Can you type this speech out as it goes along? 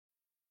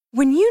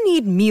When you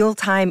need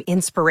mealtime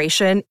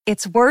inspiration,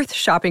 it's worth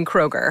shopping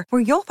Kroger,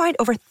 where you'll find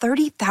over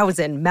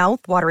 30,000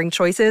 mouth-watering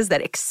choices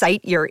that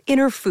excite your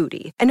inner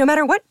foodie. And no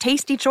matter what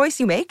tasty choice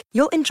you make,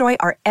 you'll enjoy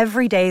our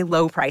everyday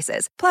low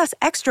prices, plus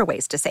extra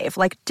ways to save,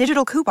 like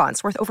digital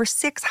coupons worth over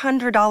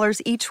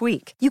 $600 each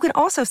week. You can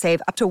also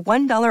save up to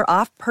 $1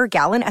 off per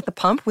gallon at the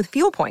pump with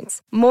fuel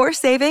points. More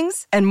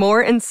savings and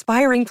more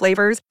inspiring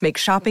flavors make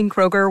shopping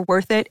Kroger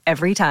worth it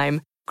every time.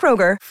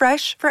 Kroger,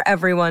 fresh for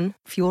everyone.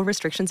 Fuel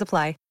restrictions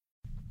apply.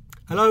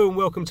 Hello and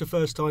welcome to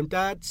First Time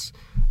Dads.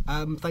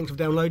 Thanks for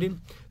downloading.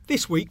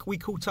 This week we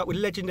caught up with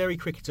legendary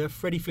cricketer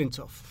Freddie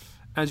Flintoff.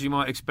 As you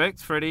might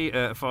expect, Freddie,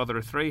 a father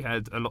of three,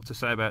 had a lot to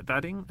say about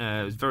dadding.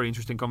 It was a very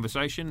interesting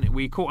conversation.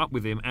 We caught up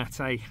with him at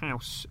a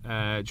house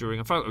during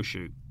a photo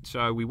shoot.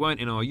 So we weren't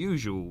in our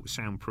usual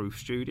soundproof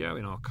studio,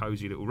 in our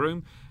cosy little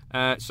room.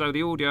 So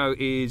the audio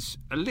is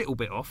a little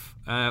bit off,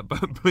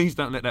 but please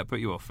don't let that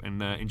put you off,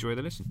 and enjoy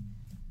the listen.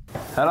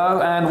 Hello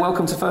and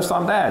welcome to First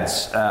Time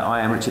Dads.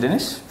 I am Richard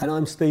Innes. And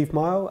I'm Steve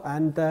Mile,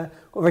 and got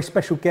a very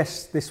special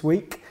guest this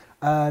week,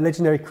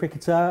 legendary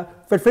cricketer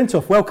Fred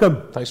Flintoff.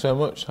 Welcome. Thanks very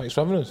much. Thanks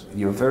for having us.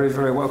 You're very,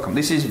 very welcome.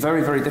 This is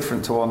very, very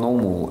different to our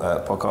normal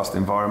podcast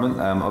environment.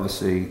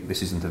 Obviously,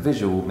 this isn't a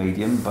visual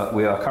medium, but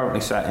we are currently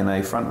sat in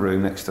a front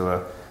room next to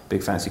a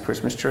big fancy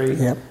Christmas tree.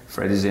 Yep.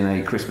 Fred is in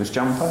a Christmas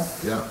jumper.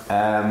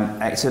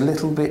 Yeah. It's a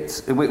little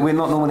bit... We're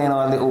not normally in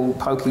our little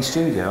pokey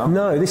studio.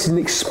 No, this is an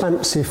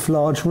expansive,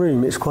 large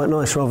room. It's quite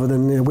nice rather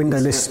than a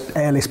windowless,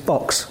 airless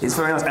box. It's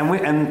very nice.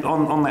 And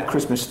on that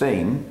Christmas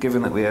theme,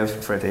 given that we have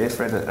Fred here,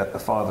 Fred, a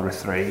father of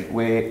three,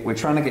 we're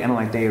trying to get an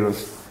idea of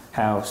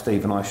how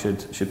Steve and I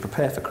should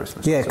prepare for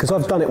Christmas. Yeah, because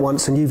I've done it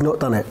once and you've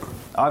not done it.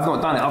 I've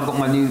not done it. I've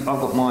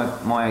got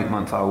my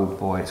 8-month-old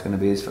boy. It's going to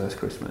be his first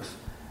Christmas.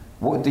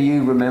 What do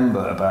you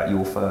remember about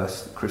your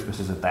first Christmas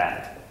as a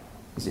dad?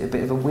 Is it a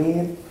bit of a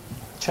weird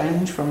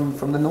change from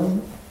the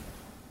norm?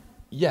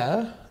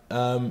 Yeah,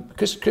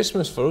 because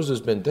Christmas for us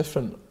has been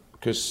different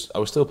because I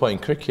was still playing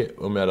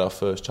cricket when we had our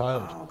first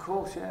child. Oh, of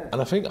course, yeah. And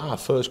I think our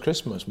first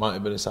Christmas might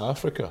have been in South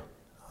Africa.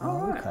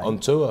 Oh, okay. On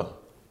tour.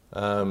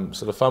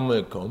 So the family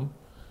had come.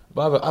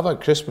 But I've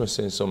had Christmas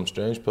in some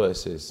strange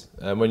places.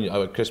 I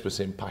had Christmas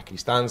in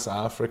Pakistan,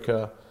 South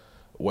Africa,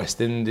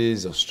 West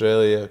Indies,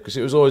 Australia, because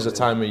it was always a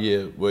time of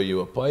year where you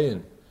were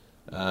playing.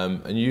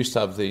 And you used to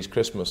have these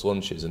Christmas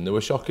lunches, and they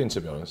were shocking, to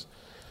be honest,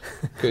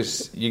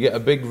 because you get a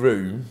big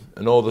room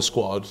and all the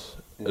squad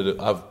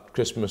have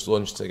Christmas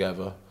lunch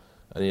together,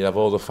 and you'd have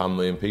all the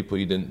family and people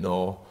you didn't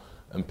know,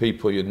 and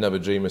people you'd never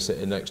dream of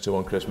sitting next to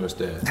on Christmas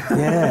Day.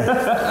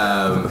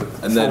 Yeah.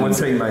 And then former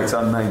teammates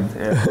unnamed.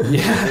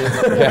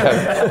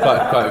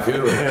 Yeah, quite a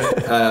few.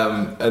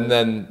 And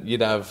then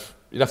you'd have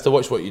to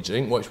watch what you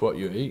drink, watch what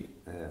you eat.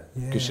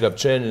 Because you'd have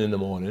training in the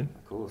morning,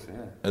 of course, yeah,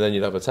 and then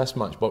you'd have a test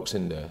match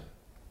Boxing Day.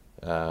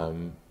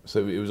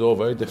 So it was all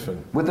very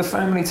different. Would the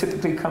family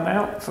typically come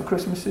out for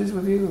Christmases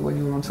with you when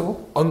you were on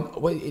tour?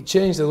 Well, it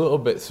changed a little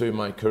bit through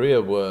my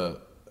career, where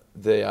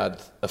they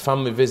had a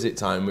family visit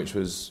time, which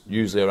was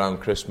usually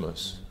around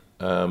Christmas.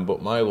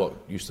 But my lot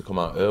used to come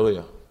out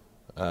earlier,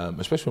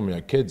 especially when we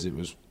had kids. It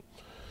was,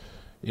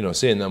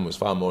 seeing them was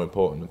far more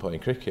important than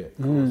playing cricket.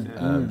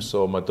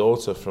 So my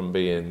daughter, from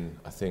being,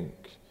 I think,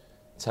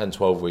 10,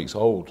 12 weeks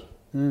old,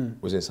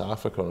 was in South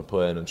Africa on a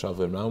plane and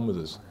travelling around with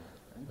us.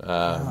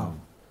 Wow.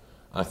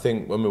 I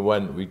think when we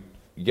went,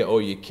 you get all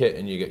your kit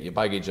and you get your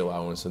baggage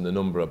allowance and the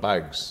number of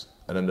bags.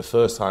 And then the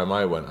first time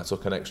I went, I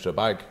took an extra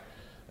bag.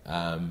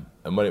 And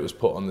when it was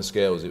put on the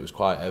scales, it was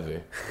quite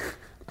heavy.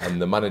 And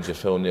the manager,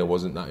 Phil Neal,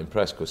 wasn't that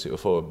impressed because it was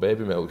full of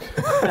baby milk.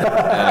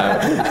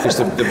 Because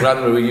the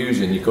brand we were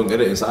using, you couldn't get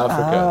it in South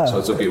Africa,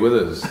 so I took it with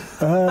us.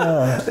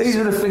 These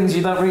are the things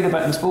you don't read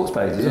about in the sports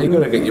pages. You've got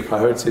to get your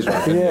priorities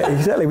right. Yeah,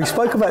 exactly. We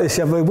spoke about this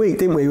the other week,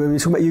 didn't we, when we were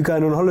talking about you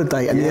going on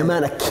holiday and the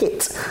amount of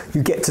kit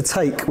you get to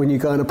take when you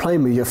go on a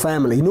plane with your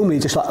family. Normally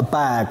just like a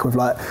bag with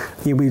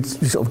we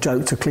sort of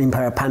joked a clean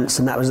pair of pants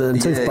and that was a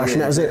toothbrush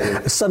and that was it.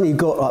 And suddenly you've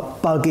got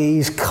like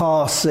buggies,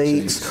 car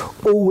seats,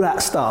 all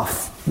that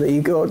stuff that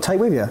you got to take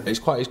with you. It's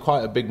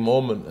quite a big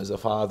moment as a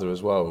father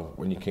as well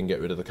when you can get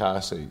rid of the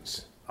car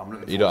seats.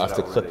 You don't have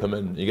to clip them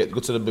in. You go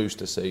to the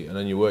booster seat and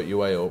then you work your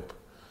way up,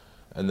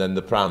 and then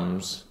the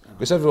prams.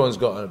 Because everyone's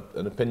got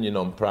an opinion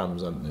on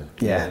prams, haven't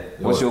they? Yeah.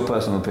 What's your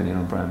personal opinion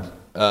on prams?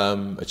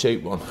 A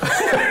cheap one.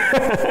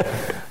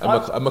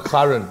 a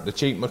McLaren, the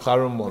cheap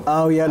McLaren one.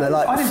 Oh yeah, they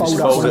fold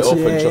it up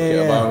and chuck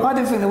it about. I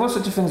didn't think there was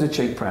such a thing as a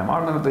cheap pram. I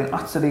remember being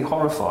utterly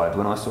horrified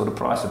when I saw the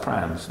price of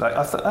prams.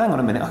 I thought, hang on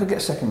a minute, I could get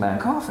a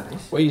second-hand car for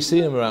this. Well, you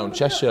see them around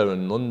Cheshire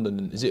and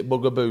London. Is it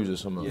Bugaboos or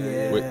something?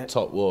 Yeah. With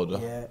top loader.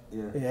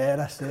 Yeah,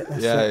 that's it.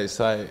 It's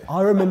like...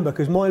 I remember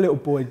because my little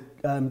boy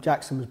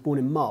Jackson was born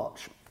in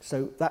March,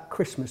 so that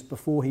Christmas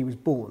before he was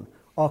born,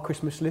 our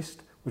Christmas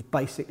list was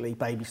basically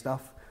baby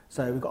stuff.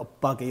 So we've got a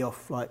buggy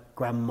off like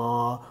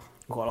grandma,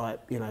 we've got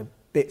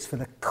bits for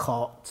the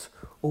cot,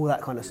 all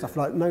that kind of stuff.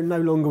 Like no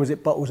longer was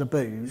it bottles of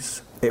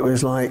booze. It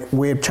was like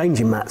weird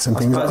changing mats and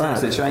things like that.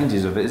 That's the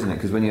changes of it, isn't it?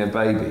 Because when you have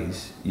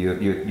babies,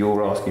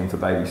 you're asking for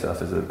baby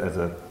stuff as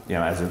an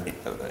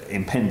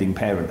impending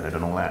parenthood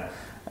and all that.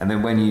 And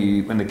then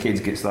when the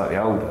kids get slightly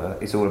older,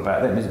 it's all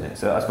about them, isn't it?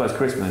 So I suppose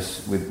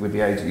Christmas, with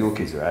the age that your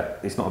kids are at,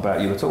 it's not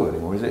about you at all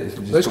anymore, is it? It's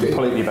just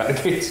completely about the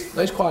kids.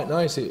 It's quite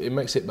nice. It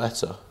makes it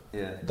better.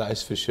 Yeah. That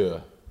is for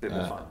sure. Bit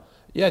more fun.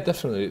 Yeah,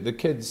 definitely. The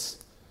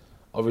kids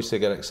obviously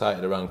get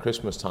excited around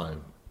Christmas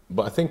time,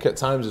 but I think at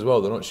times as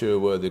well they're not sure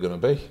where they're going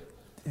to be.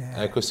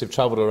 Because they've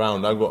travelled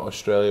around. I got to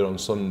Australia on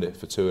Sunday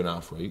for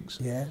 2.5 weeks.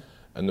 Yeah.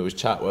 And there was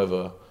chat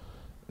whether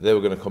they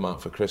were going to come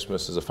out for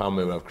Christmas as a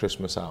family. We'd have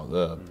Christmas out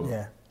there.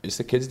 But it's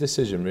the kids'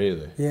 decision,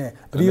 really. Yeah.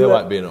 And they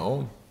like being at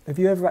home. Have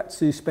you ever had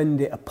to spend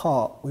it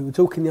apart? We were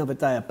talking the other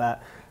day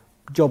about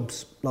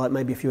jobs, like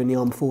maybe if you're in the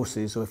armed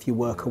forces or if you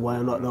work away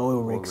on like the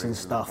oil rigs and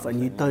stuff,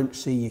 and you don't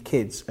see your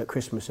kids at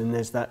Christmas, and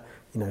there's that,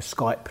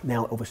 Skype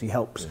now obviously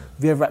helps. Yeah.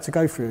 Have you ever had to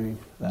go through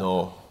that?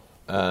 No.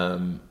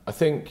 I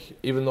think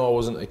even though I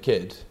wasn't a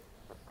kid,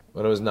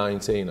 when I was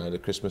 19, I had a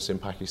Christmas in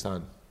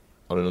Pakistan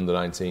on an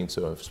under-19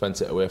 tour. I've spent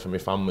it away from my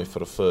family for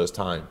the first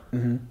time,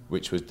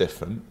 which was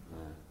different,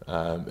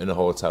 in a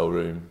hotel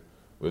room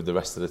with the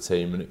rest of the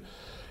team. And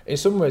in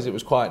some ways it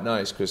was quite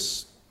nice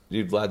because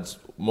you lads,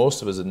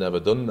 most of us had never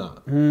done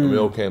that. And we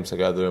all came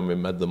together and we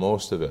made the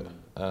most of it.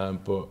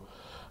 But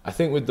I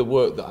think with the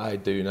work that I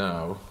do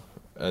now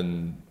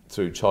and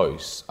through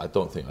choice, I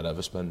don't think I'd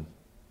ever spend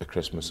a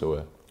Christmas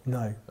away.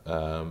 No.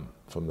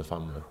 From the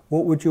family.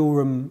 What would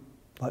your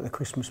like the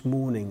Christmas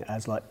morning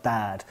as like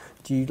dad?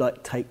 Do you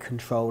like take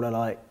control of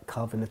like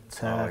carving the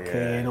turkey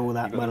and all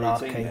that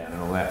malarkey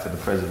and all that for the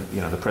present,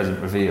 the present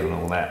reveal and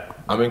all that?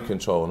 I'm in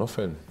control of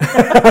nothing.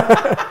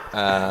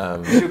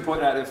 You should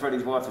point out that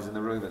Freddie's wife is in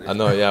the room at this. I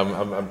know. Yeah,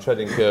 I'm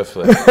treading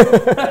carefully.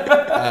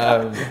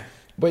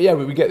 But yeah,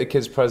 we get the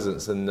kids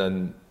presents and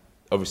then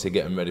obviously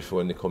get them ready for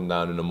when they come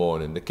down in the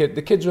morning. The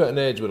kids are at an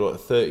age where they're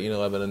 13,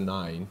 11, and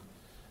 9.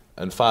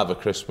 And Father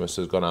Christmas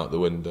has gone out the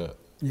window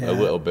a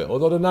little bit.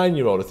 Although the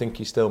 9-year-old, I think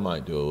he still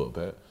might do a little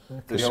bit.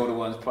 Do the older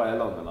ones play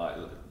along and like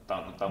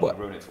don't want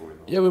to ruin it for him?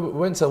 Yeah, we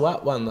went to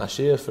Lapland last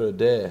year for a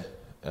day.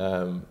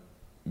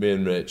 Me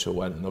and Rachel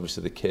went, and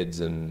obviously the kids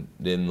and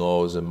the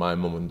in-laws and my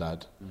mum and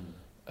dad.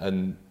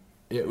 And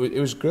it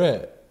was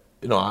great.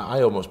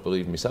 I almost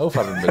believe myself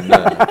having been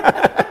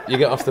there. You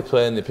get off the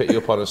plane, they pick you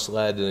up on a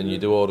sled, and then you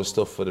do all the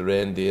stuff for the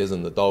reindeers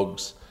and the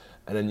dogs.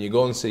 And then you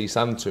go and see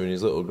Santa in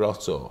his little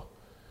grotto.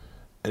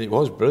 And it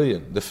was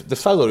brilliant. The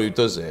fellow who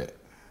does it,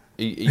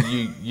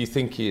 you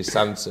think he is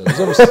Santa.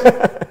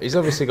 He's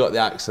obviously got the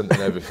accent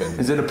and everything.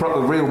 Is it a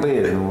proper real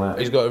beard and all that?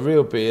 He's got a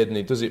real beard and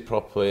he does it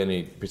properly and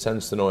he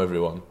pretends to know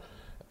everyone.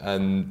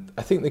 And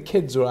I think the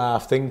kids were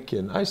half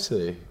thinking,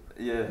 actually,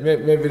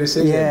 maybe this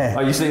is him.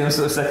 Are you seeing them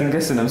sort of second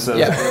guessing themselves?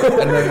 Yeah.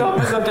 And then,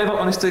 I gave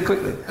up on this too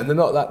quickly. And they're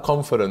not that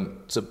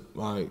confident to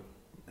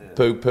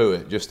poo-poo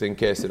it just in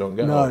case they don't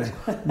get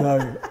it.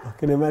 No, I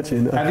can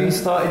imagine. Have you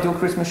started your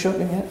Christmas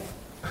shopping yet?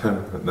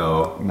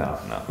 No.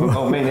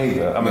 Oh, me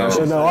neither. I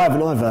mean, no, I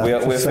haven't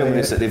either. We're filming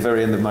this at the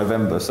very end of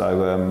November, so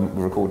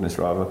we're recording this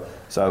rather.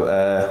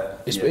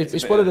 So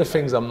it's one of the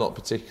things I'm not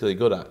particularly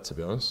good at, to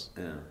be honest.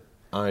 Yeah.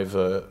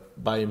 Either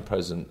buying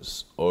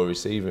presents or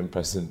receiving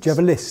presents. Do you have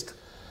a list?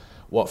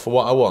 What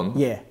I want?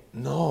 Yeah.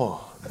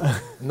 No. I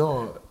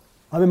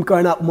remember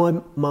growing up,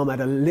 my mum had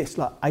a list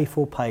like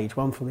A4 page,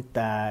 one for my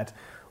dad,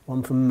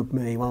 one for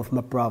me, one for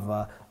my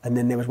brother, and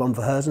then there was one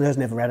for hers, and hers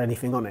never had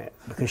anything on it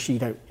because she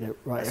don't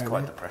write. That's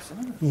quite depressing,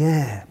 isn't it?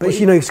 Yeah, but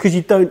it's because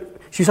you don't.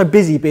 She's so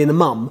busy being a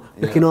mum,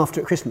 looking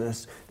after at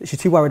Christmas, that she's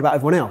too worried about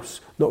everyone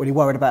else, not really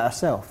worried about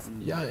herself.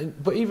 Yeah,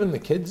 but even the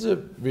kids are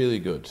really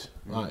good.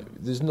 Like,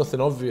 there's nothing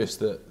obvious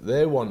that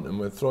they want, and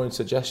we're throwing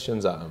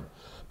suggestions at them.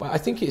 But I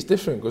think it's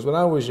different because when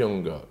I was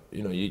younger,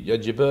 you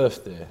had your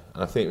birthday,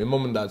 and I think my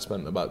mum and dad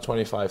spent about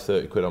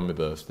 25-30 quid on my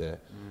birthday,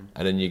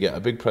 and then you get a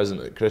big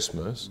present at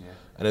Christmas. Yeah.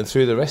 And then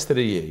through the rest of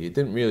the year, you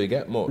didn't really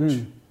get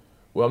much.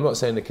 Well, I'm not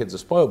saying the kids are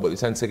spoiled, but they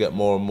tend to get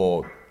more and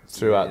more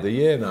throughout the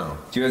year now.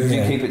 Do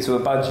you keep it to a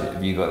budget?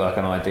 Have you got like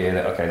an idea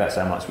that, okay, that's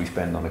how much we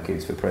spend on the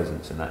kids for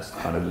presents and that's the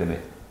kind of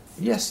limit?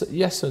 Yes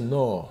and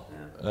no.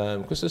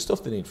 Because there's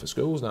stuff they need for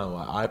schools now,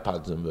 like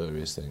iPads and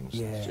various things.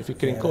 Yeah, so if you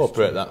can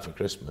incorporate that for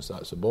Christmas,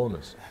 that's a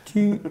bonus.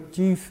 Do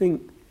you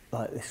think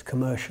like this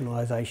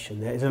commercialisation,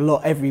 there's a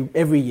lot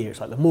every year,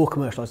 it's like the more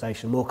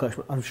commercialisation, more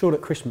commercial. I'm sure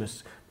that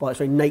Christmas, by its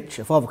very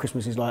nature, Father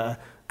Christmas is like a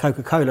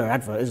Coca-Cola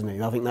advert, isn't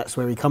he? I think that's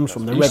where he comes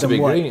from, the red and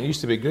white. It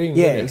used to be green,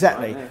 yeah,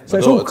 exactly. So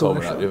it's all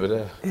commercial. The other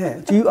day.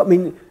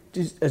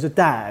 Yeah, as a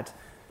dad,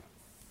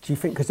 do you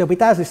think, because there'll be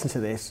dads listening to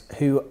this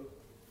who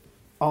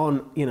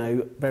aren't,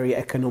 very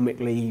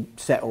economically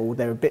settled,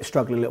 they're a bit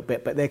struggling a little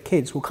bit, but their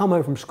kids will come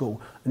home from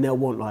school and they'll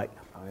want like,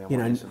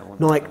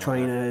 Nike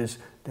trainers,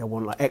 they'll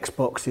want like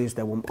Xboxes,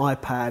 they'll want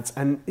iPads,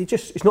 and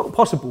it's not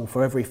possible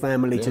for every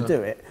family to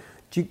do it.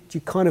 Do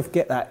you kind of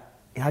get that?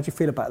 How do you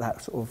feel about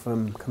that sort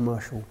of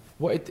commercial?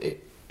 Well,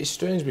 it's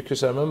strange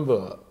because I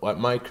remember like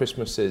my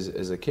Christmases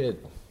as a kid,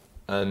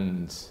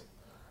 and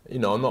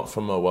I'm not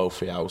from a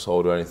wealthy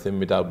household or anything.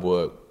 My dad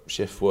worked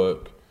shift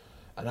work,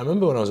 and I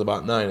remember when I was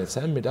about 9 or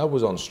 10, my dad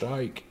was on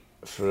strike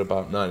for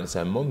about 9 or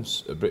 10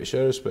 months at British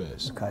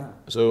Aerospace. Okay.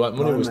 So like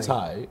money was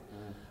tight,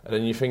 and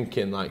then you're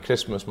thinking like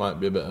Christmas might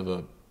be a bit of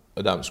a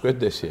a damn squid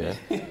this year.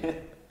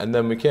 And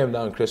then we came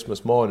down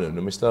Christmas morning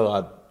and we still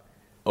had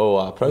all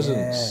our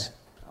presents. Yeah.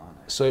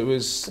 So it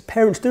was...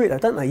 Parents do it though,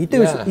 don't they? You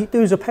do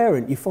as a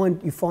parent. You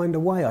find a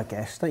way, I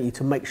guess, don't you,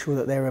 to make sure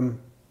that they're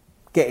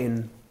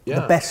getting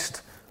the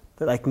best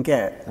that they can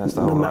get. That's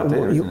the whole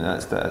idea, isn't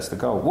it? That's the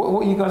goal.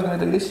 What are you guys going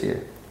to do this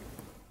year?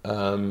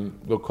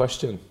 Good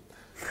question.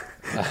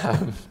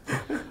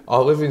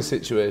 Our living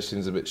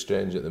situation's a bit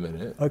strange at the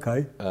minute.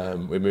 Okay.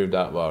 We moved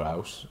out of our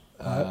house.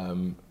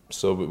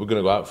 So we're going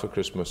to go out for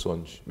Christmas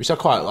lunch, which I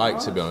quite like,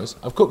 to be honest.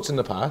 I've cooked in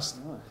the past.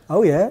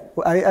 Oh, yeah?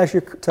 Well, how's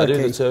your turkey? I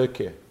do the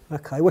turkey.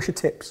 Okay, what's your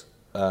tips?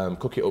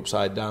 Cook it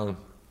upside down.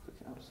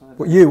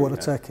 What, you or the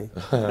turkey?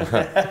 Well,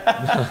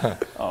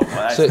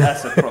 that's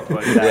a proper...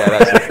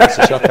 that's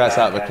a shocker. That's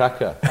out of a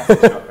cracker.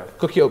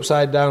 Cook it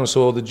upside down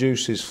so all the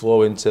juices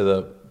flow into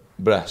the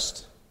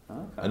breast. Okay.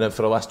 And then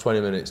for the last 20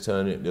 minutes,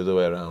 turn it the other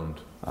way around.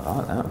 I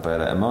like that, I'll bear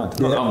that in mind.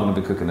 Yeah. I'm going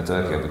to be cooking a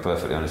turkey, I'll be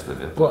perfectly honest with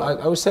you.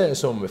 But I was saying to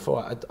someone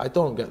before, I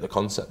don't get the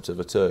concept of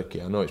a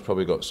turkey. I know it's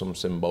probably got some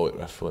symbolic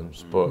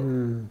reference, but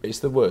it's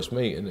the worst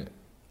meat, isn't it?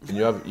 And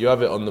you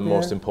have it on the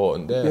most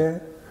important day. Yeah.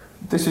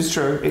 This is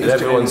true.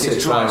 Everyone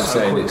sits around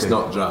saying it's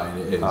not dry, and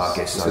it is. Oh, it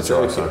gets so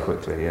dry so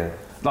quickly, yeah.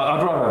 Like,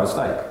 I'd rather have a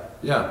steak.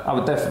 Yeah. I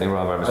would definitely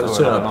rather have a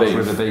steak. Or a nice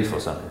rib of beef or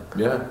something.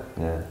 Yeah.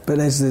 But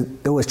there's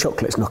always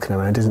chocolates knocking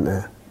around, isn't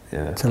there?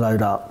 Yeah. To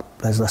load up.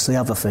 That's the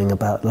other thing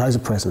about loads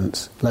of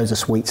presents, loads of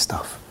sweet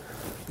stuff.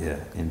 Yeah,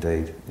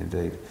 indeed.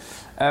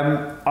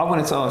 I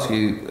wanted to ask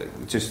you,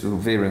 just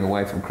veering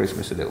away from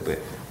Christmas a little bit,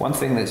 one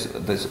thing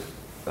that's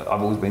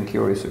I've always been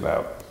curious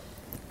about.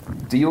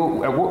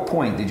 At what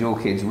point did your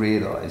kids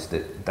realise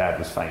that Dad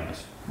was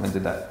famous? When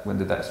did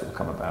that sort of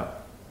come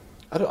about?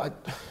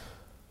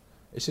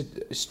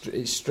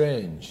 It's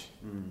strange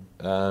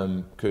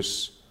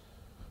because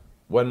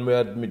when we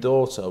had my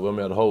daughter, when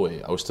we had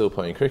Holly, I was still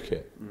playing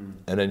cricket,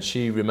 and then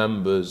she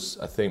remembers,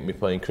 I think, me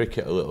playing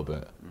cricket a little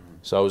bit.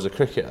 So I was a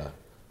cricketer,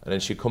 and then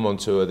she'd come on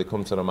tour, they'd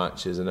come to the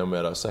matches, and then we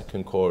had our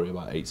second Corey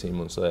about 18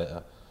 months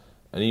later,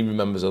 and he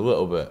remembers a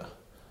little bit.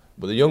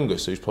 But the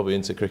youngest, who's probably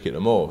into cricket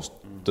the most,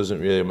 doesn't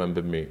really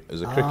remember me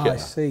as a cricketer. I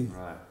see.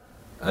 Right.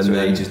 And so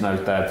then he just knows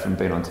Dad from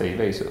being on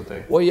TV, sort of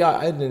thing. Well, yeah,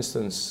 I had an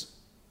instance,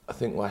 I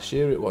think last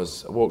year it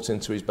was, I walked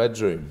into his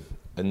bedroom,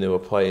 and they were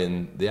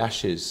playing The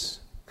Ashes,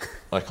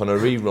 like on a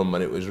rerun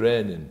when it was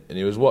raining, and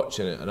he was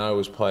watching it and I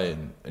was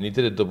playing, and he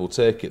did a double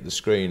take at the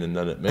screen and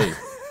then at me.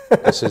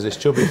 This is this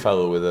chubby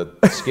fellow with a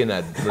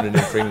skinhead running in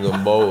for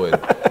England bowling.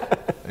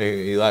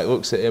 He like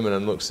looks at him and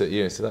then looks at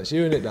you and says, "That's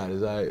you, isn't it, Dad?"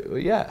 He's like, "Well,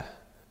 yeah."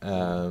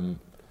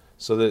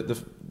 So the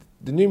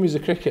knew me as a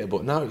cricketer,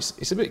 but now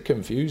it's a bit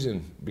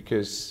confusing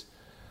because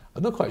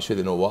I'm not quite sure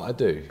they know what I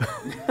do.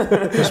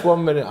 Just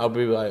one minute I'll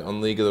be like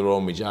on League of Their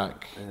Own with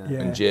Jack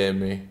and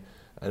Jamie,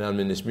 and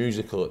I'm in this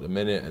musical at the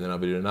minute, and then I'll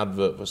be doing an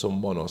advert for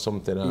someone or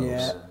something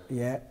else.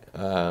 Yeah.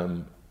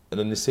 And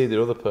then they see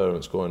their other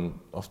parents going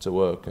off to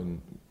work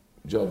and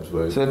jobs.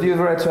 So have you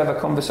ever had to have a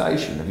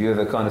conversation? Have you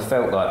ever kind of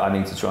felt like, I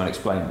need to try and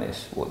explain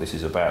this, what this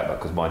is about,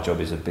 because my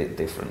job is a bit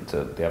different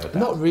to the other dads?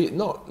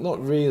 Not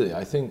really.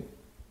 I think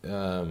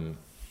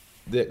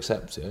they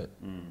accept it,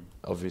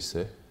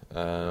 obviously.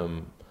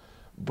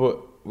 But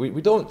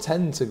we don't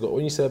tend to go,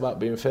 when you say about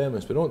being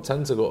famous, we don't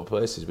tend to go to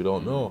places we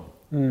don't know.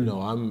 You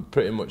know, I'm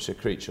pretty much a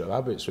creature of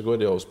habits. We go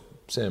to those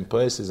same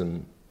places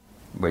and...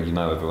 Where you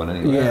know everyone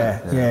anyway.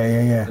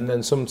 Yeah. And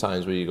then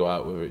sometimes where you go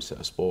out, whether it's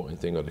at a sporting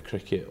thing or the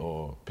cricket,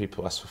 or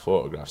people ask for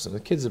photographs, and the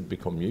kids have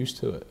become used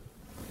to it.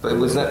 But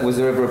was there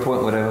ever a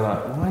point where they were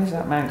like, why is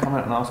that man coming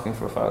up and asking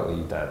for a photo of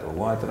you, Dad? Or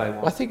why do they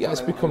want... Well, I think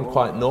it's become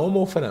quite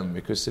normal for them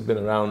because they've been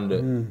around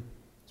it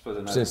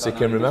since they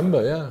can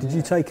remember, yeah. Did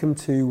you take them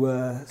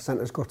to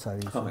Santa's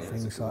grottos and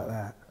things like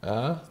that?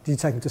 Did you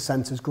take them to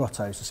Santa's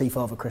grottos to see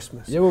Father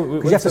Christmas? Yeah, well,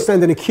 because you have to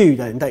stand in a queue,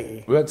 don't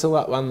you? We went to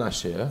that one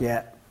last year.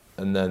 Yeah.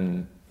 And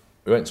then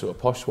we went to a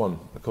posh one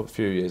a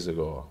few years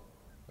ago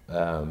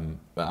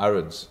at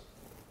Harrods.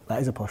 That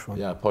is a posh one.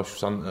 Yeah, posh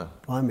Santa.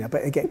 Blimey, I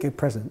bet they get good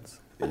presents.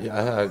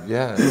 Yeah.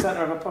 Does Santa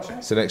have a posh accent?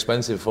 It's an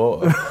expensive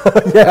photo. Yeah,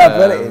 I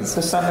bet it is.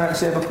 Does Santa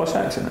actually have a posh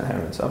accent at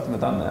Harrods? I've never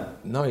done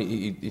that. No,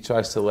 he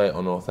tries to lay it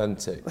on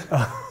authentic.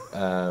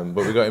 But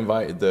we got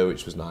invited there,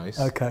 which was nice.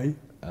 Okay.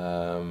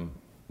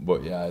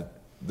 But yeah,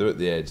 they're at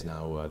the age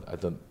now where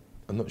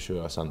I'm not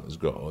sure how Santa's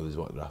grotto is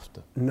what they're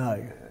after.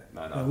 No.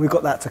 We've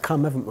got that to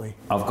come, haven't we?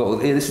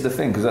 This is the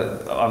thing, because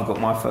I've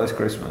got my first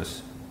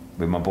Christmas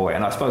with my boy,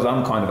 and I suppose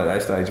I'm kind of at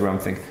that stage where I'm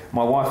thinking,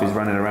 my wife is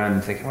running around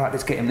and thinking, right,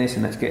 let's get him this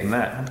and let's get him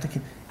that. And I'm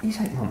thinking, he's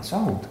 8 months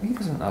old. He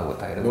doesn't know what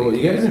day of the week. What are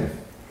you getting him?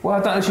 Well,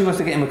 I don't know if she wants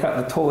to get him a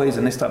couple of toys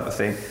and this type of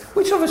thing,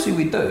 which obviously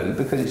we do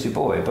because it's your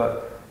boy,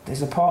 but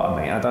there's a part of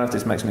me, and I don't know if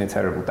this makes me a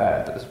terrible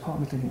dad, but there's a part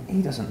of me thinking,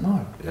 he doesn't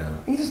know. Yeah.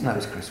 He doesn't know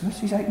it's Christmas.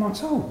 He's 8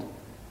 months old.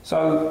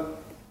 So...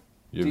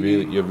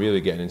 You're really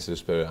getting into the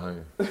spirit,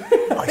 aren't you?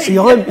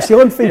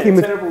 I'm thinking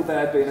with terrible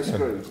dad being a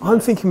Scrooge. I'm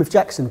thinking with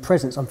Jackson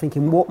presents. I'm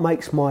thinking what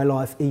makes my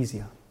life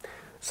easier.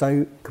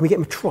 So can we get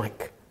him a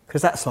trike?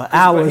 Because that's like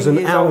hours and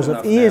hours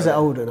of. He is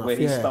old enough. Where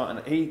he's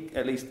starting. He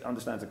at least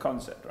understands the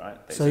concept, right?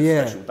 It's so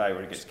a special day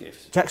where he gets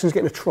gifts. Jackson's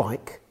getting a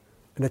trike,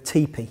 and a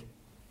teepee.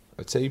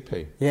 A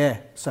teepee? Yeah,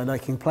 so they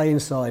can play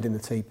inside in the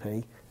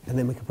teepee, and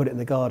then we can put it in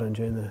the garden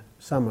during the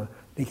summer.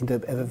 You can do a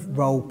bit of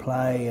role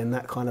play and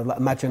that kind of like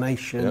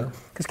imagination.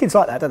 Because kids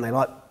like that, don't they?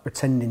 Like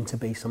pretending to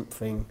be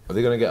something. Are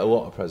they going to get a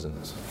lot of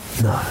presents?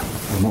 No.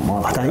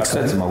 Well, I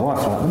said to my wife,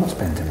 like, I'm not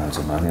spending loads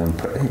of money on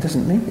he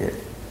doesn't need it.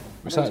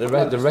 It's like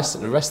the rest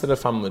of the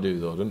family do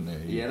though, don't they?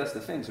 Yeah, that's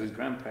the thing. So his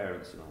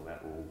grandparents and all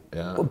that all...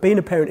 Yeah. Well, being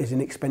a parent is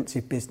an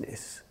expensive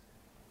business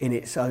in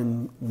its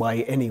own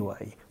way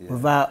anyway,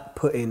 without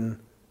putting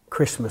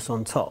Christmas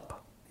on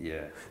top.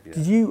 Yeah.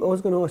 I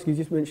was going to ask you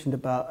just mentioned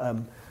about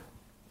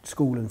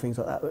school and things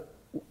like that, but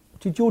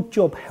did your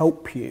job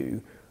help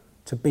you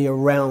to be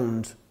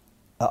around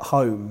at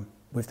home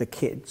with the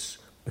kids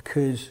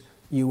because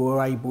you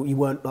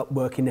weren't like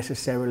working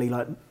necessarily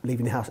like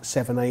leaving the house at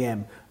 7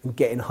 a.m. and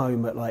getting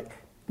home at like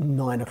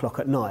 9 o'clock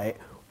at night?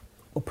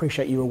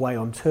 Appreciate you were away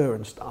on tour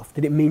and stuff.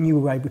 Did it mean you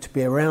were able to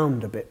be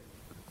around a bit?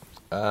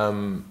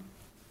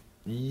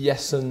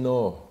 Yes and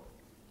no,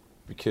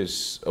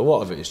 because a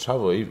lot of it is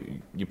travel.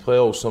 You play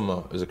all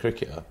summer as a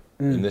cricketer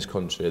in this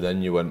country,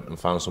 then you went and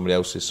found somebody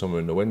else's summer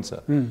in the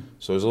winter.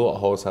 So there's a lot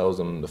of hotels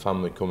and the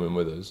family coming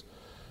with us.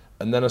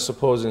 And then I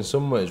suppose in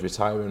some ways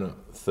retiring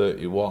at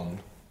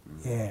 31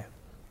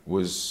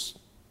 was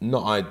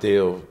not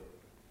ideal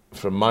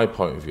from my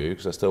point of view,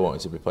 because I still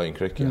wanted to be playing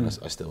cricket, and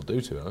I still do,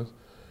 to be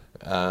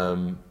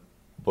honest.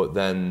 But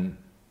then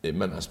it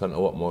meant I spent a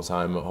lot more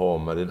time at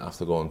home. I didn't have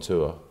to go on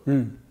tour.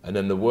 And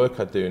then the work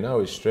I do now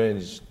is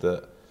strange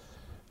that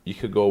you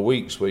could go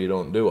weeks where you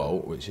don't do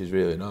out, which is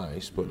really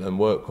nice, but then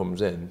work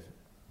comes in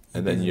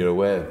and then you're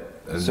away.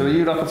 So are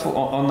you like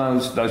on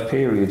those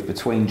periods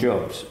between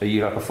jobs, are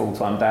you like a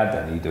full-time dad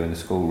then? Are you doing the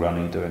school run,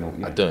 are you doing all...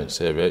 I don't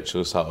say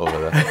Rachel sat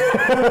over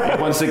there.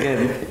 Once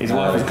again, his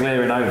wife is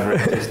glaring over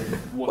it.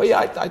 Well,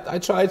 yeah, I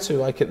try to.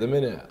 Like at the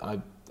minute,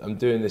 I'm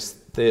doing this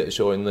theatre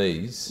show in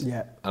Leeds,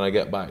 and I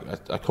get back.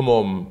 I come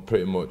home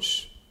pretty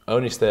much. I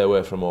only stay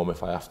away from home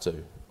if I have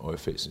to, or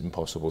if it's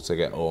impossible to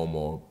get home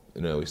or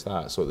an early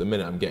start. So at the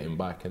minute, I'm getting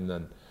back, and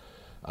then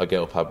I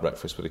get up, have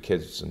breakfast with the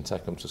kids, and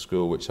take them to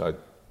school, which I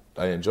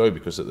enjoy,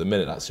 because at the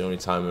minute that's the only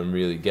time I'm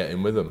really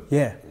getting with them.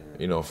 Yeah.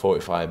 You know,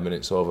 45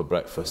 minutes over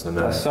breakfast. And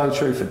that's so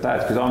true for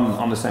dads, because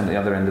I'm the same at the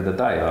other end of the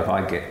day. Like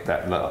I get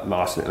that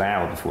last little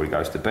hour before he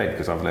goes to bed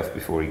because I've left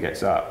before he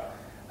gets up.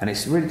 And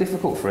it's really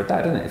difficult for a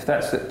dad, isn't it? If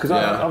that's because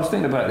I was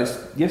thinking about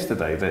this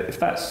yesterday, that if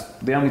that's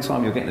the only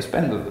time you're getting to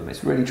spend with them,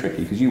 it's really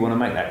tricky, because you want to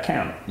make that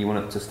count. You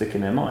want it to stick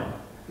in their mind.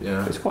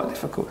 Yeah. It's quite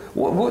difficult.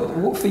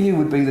 What for you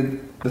would be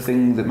the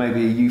thing that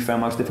maybe you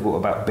found most difficult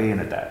about being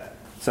a dad?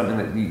 Something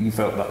that you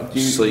felt like...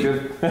 Sleep.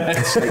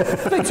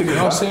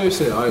 No,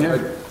 seriously,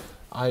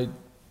 I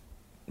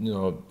you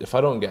know, if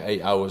I don't get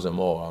 8 hours or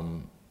more,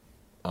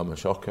 I'm a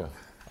shocker.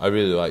 I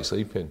really like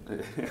sleeping.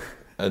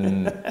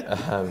 And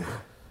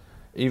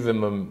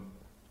even when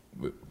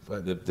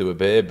they were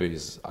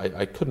babies,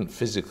 I couldn't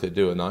physically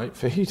do a night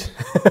feed.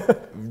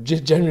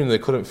 Genuinely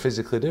couldn't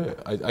physically do it.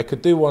 I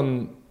could do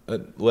one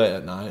late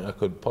at night, I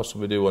could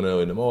possibly do one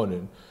early in the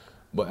morning,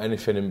 but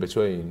anything in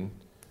between,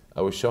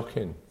 I was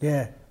shocking.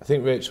 Yeah. I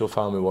think Rachel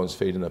found me once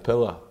feeding a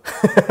pillar.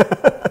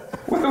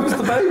 Where was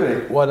the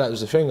baby? Well, that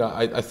was the thing.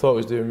 I thought I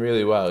was doing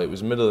really well. It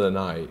was middle of the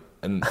night,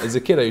 and as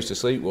a kid I used to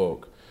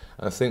sleepwalk,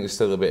 and I think there's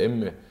still a bit in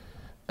me.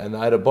 And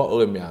I had a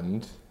bottle in my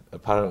hand,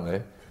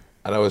 apparently,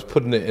 and I was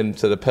putting it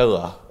into the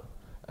pillar,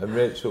 and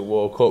Rachel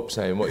woke up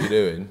saying, "What are you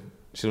doing?"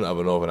 She didn't have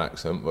a northern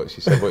accent, but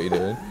she said, "What are you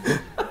doing?"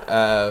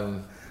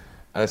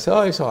 And I said,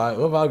 "Oh, it's all right.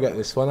 Well, I'll get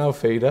this one. I'll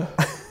feed her."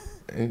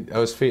 And I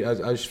was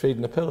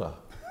feeding a pillar.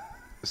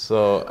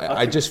 So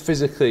I just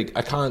physically,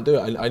 I can't do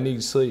it. I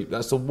need sleep.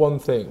 That's the one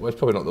thing. Well, it's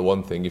probably not the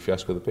one thing if you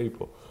ask other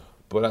people,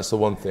 but that's the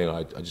one thing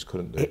I just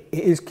couldn't do. It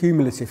is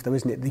cumulative though,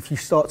 isn't it? If you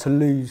start to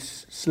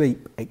lose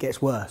sleep, it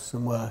gets worse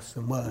and worse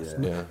and worse.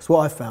 Yeah. That's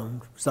what I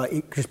found. So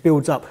it just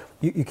builds up.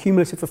 Your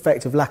cumulative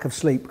effect of lack of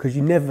sleep, because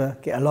you never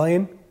get a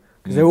lie-in,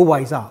 because they're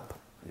always up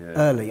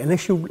early,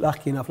 unless you're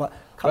lucky enough. Like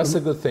that's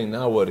a good thing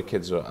now, where the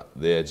kids are at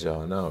the age they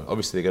are now.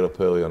 Obviously they get up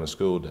early on a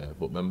school day,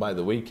 but then by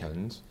the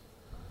weekends,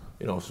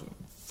 you know,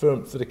 for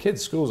the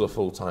kids, school's a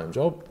full-time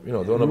job. You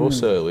know, they're on a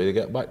bus early, they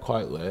get back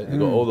quite late, they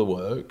got all the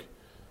work,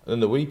 and then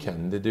the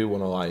weekend they do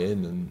want to lie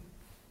in, and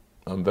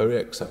I'm very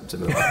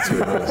accepting of that, to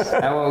be honest.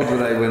 How old were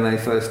they when they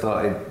first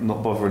started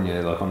not bothering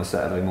you, like on a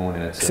Saturday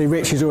morning? See,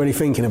 Rich is already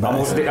thinking about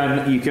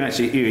it. You can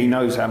actually, he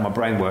knows how my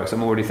brain works.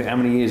 I'm already thinking, how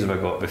many years have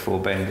I got before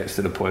Ben gets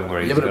to the point where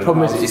he's but the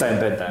problem is, stay in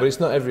bed then? But it's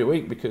not every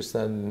week, because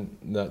then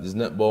there's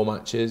netball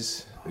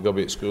matches. They've got to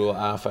be at school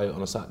at 8:30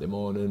 on a Saturday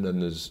morning,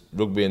 and there's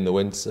rugby in the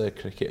winter,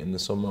 cricket in the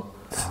summer.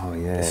 Oh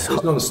yeah, it's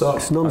non-stop.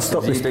 It's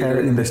non-stop. This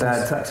parenting the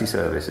dad taxi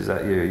service, is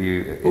that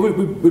you? Well,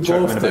 we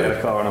both in do. The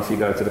car and off you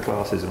go to the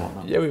classes and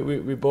whatnot. Yeah,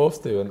 we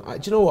both do. And do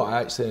you know what?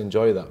 I actually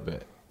enjoy that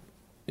bit.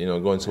 You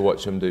know, going to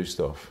watch them do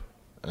stuff.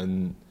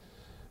 And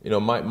you know,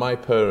 my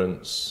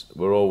parents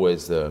were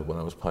always there when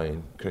I was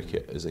playing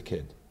cricket as a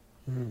kid.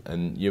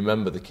 And you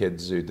remember the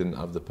kids who didn't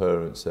have the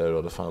parents there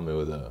or the family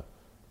were there.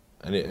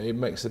 And it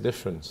makes a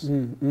difference.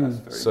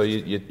 So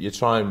you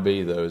try and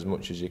be there as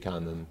much as you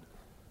can,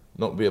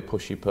 not be a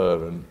pushy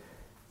parent,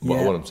 but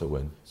I want them to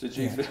win. So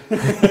do you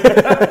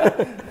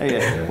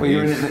Well,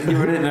 you're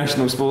an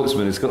international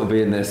sportsman. It's got to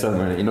be in there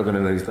somewhere. You're not going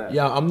to lose that.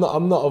 Yeah, I'm not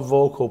a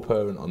vocal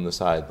parent on the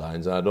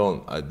sidelines.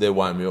 They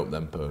wind me up.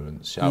 Them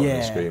parents shouting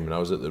and screaming. I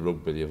was at the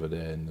rugby the other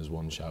day, and there's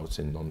one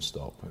shouting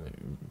non-stop,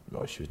 and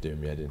she was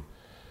doing me head in.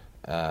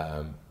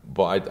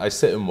 But I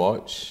sit and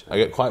watch. I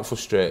get quite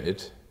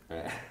frustrated.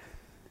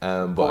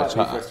 But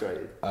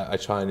I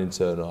try and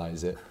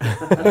internalise it.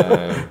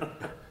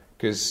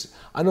 Because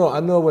I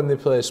know when they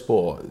play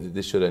sport,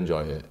 they should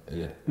enjoy it.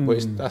 Yeah.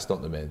 But that's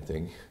not the main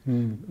thing.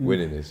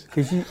 Winning is.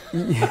 Because you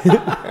You're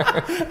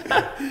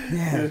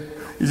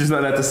just not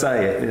allowed to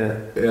say it.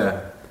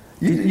 Yeah.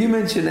 You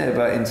mentioned there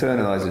about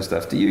internalising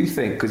stuff. Do you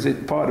think, because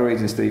part of the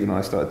reason Steve and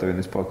I started doing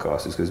this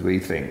podcast is because we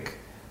think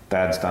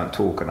dads don't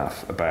talk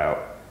enough about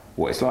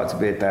what it's like to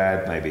be a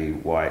dad, maybe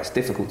why it's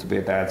difficult to be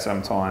a dad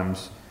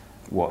sometimes.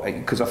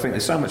 Because I think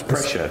there's so much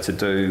pressure to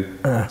do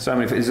so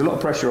many. There's a lot of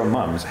pressure on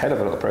mums, a hell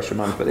of a lot of pressure on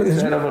mums, but there's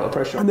a hell of a lot of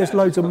pressure on there's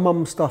loads of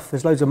mum stuff.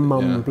 There's loads of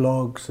mum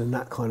blogs and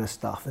that kind of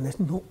stuff, and there's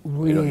not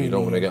really. You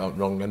don't want to get on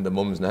wrong end of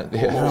mum's neck, do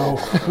you? No.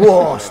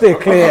 Whoa, steer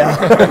clear.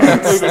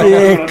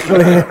 Steer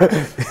clear.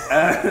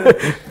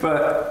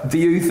 But do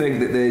you think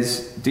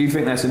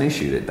that's an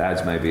issue that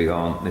dads maybe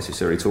aren't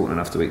necessarily talking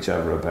enough to each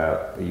other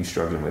about? Are you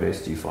struggling with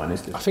this? Do you find this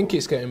difficult? I think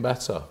it's getting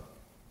better.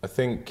 I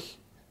think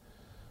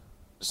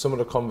some of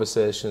the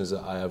conversations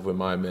that I have with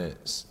my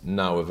mates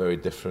now are very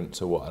different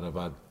to what I'd have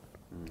had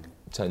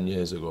 10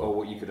 years ago. Or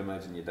what you could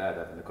imagine your dad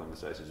having the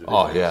conversations with his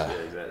mates. Yeah. Yeah,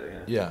 exactly.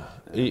 Yeah.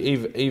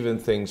 Even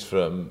things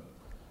from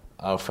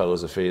how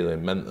fellas are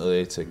feeling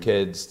mentally, to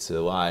kids,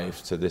 to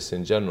life, to this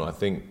in general. I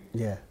think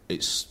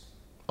it's...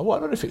 I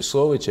don't know if it's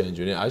slowly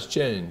changing. It has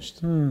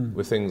changed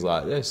with things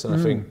like this. And I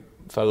think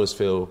fellas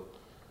feel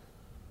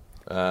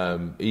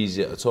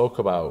easier to talk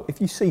about.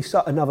 If you see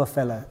another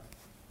fella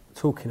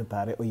talking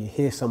about it, or you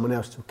hear someone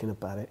else talking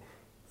about it,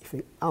 you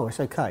think, oh, it's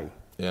okay.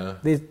 Yeah.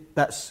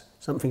 That's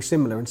something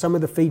similar. And some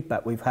of the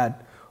feedback we've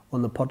had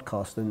on the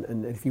podcast,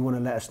 and if you want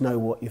to let us know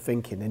what you're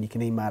thinking, then you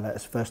can email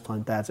us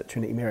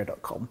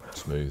firsttimedads@trinitymirror.com.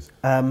 Smooth.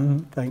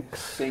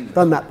 Thanks.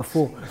 Done that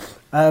before.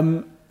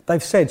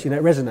 They've said,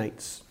 it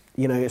resonates.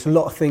 It's a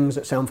lot of things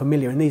that sound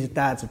familiar, and these are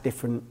dads of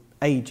different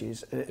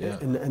ages.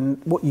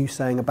 And what you're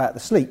saying about the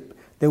sleep,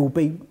 there will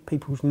be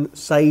people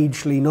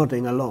sagely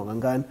nodding along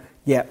and going,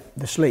 yeah,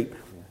 the sleep.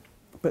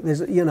 But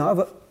there's,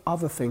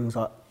 other things.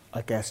 I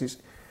guess it's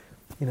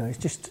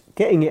just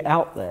getting it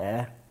out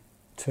there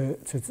to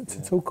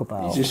talk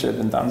about. Easier said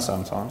than done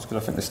sometimes, because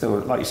I think there's still,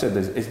 like you said,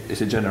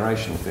 it's a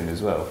generational thing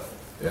as well.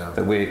 Yeah.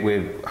 That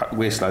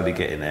we're slowly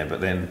getting there.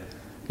 But then,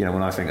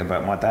 when I think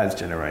about my dad's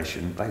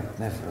generation, they would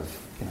never have.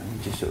 You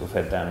just sort of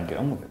head down and get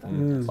on with it.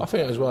 I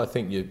think as well. I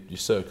think your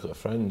circle of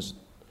friends,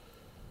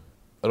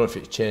 I don't know if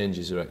it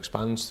changes or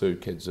expands through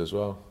kids as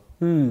well.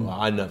 Well,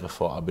 I never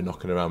thought I'd be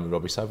knocking around with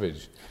Robbie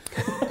Savage.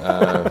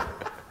 I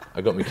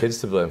got my kids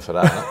to blame for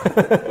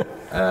that.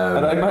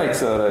 Are they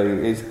mates, are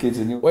they? His kids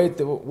and yours?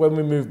 When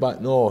we moved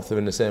back north, they were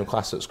in the same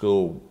class at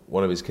school,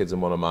 one of his kids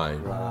and one of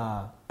mine.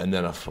 Right. And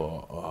then I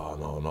thought, oh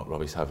no, not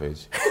Robbie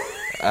Savage.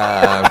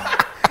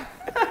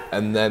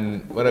 And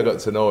then when I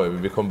got to know him,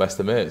 we become best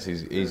of mates.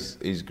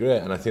 He's great,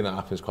 and I think that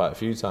happens quite a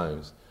few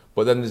times.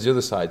 But then there's the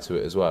other side to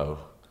it as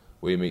well.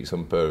 We meet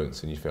some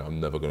parents and you think,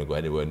 I'm never going to go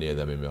anywhere near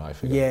them in my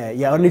life again.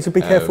 Yeah, I need to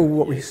be careful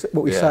what we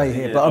say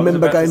here. But I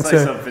remember going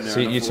to... So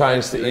you try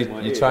and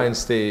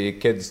steer your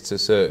kids to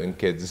certain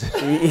kids.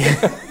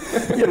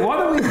 Why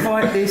don't we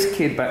invite this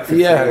kid back for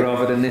tea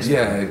rather than this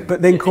one?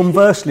 But then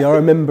conversely, I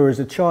remember as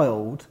a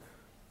child,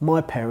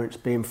 my parents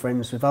being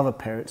friends with other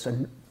parents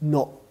and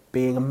not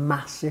being a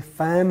massive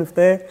fan of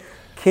their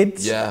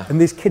kids. Yeah.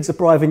 And these kids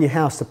arrive in your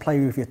house to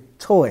play with your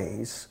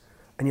toys,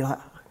 and you're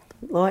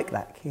like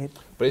that kid.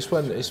 But it's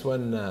when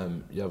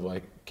you have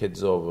like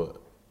kids over,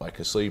 like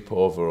a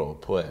sleepover or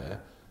play,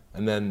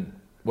 and then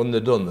when they're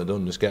done,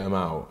 just get them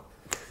out.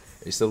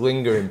 It's the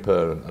lingering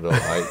parent I don't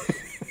like.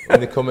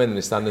 When they come in and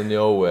they stand in the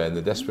hallway and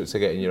they're desperate to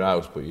get in your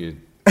house, but you're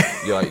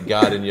like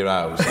guarding your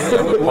house.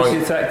 What's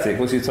your tactic?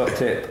 What's your top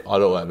tip? I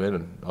don't let them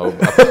in.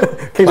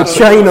 Keep the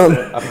chain on.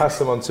 I pass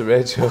them on to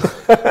Rachel.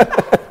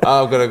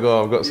 I've got to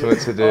go, I've got something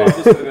to do.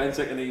 Just go and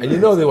check an email.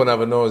 And they want to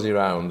have a nosy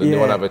round and they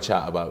want to have a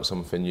chat about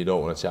something you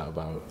don't want to chat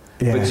about.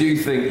 Yeah. But do you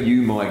think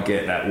you might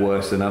get that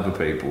worse than other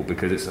people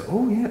because it's like,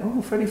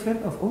 Freddie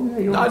Flintoff,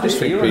 you're I just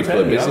think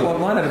people are busy. People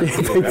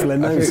are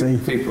nosy.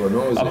 People are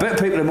nosy. I bet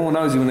people are more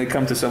nosy when they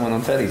come to someone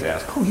on telly's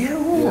house.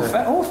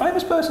 A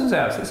famous person's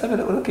house. Let's have a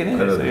little look in here.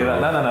 So you're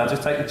like, no,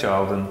 just take the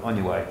child and on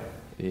your way.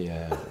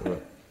 Yeah,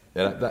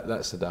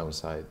 that's the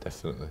downside,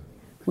 definitely.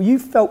 Well, you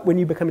felt when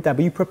you became a dad,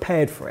 were you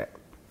prepared for it?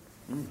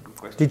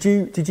 Did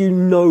you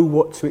know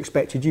what to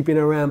expect? Had you been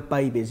around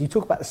babies? You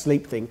talk about the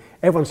sleep thing.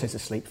 Everyone says the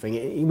sleep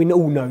thing. We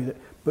all know that.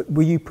 But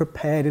were you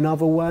prepared in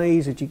other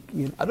ways? I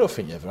don't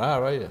think you ever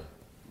are you? Yeah.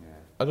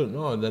 I don't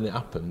know. And then it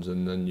happens,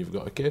 and then you've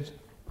got a kid.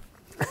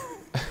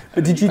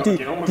 But did you?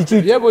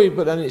 Yeah,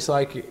 but then it's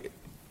like.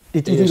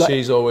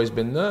 She's always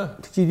been there.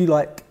 Did you do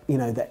you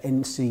know, the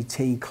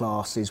NCT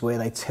classes where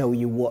they tell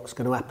you what's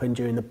going to happen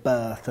during the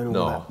birth and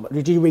all that?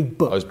 Did you read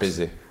books? I was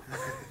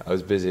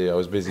busy. I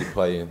was busy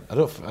playing. I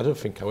don't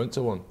think I went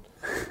to one.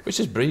 Which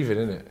is breathing,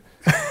 isn't it?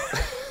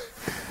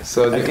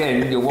 So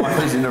again, your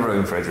wife is in the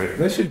room, Frederick.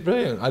 No, she's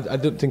brilliant. I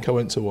don't think I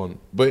went to one,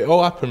 but it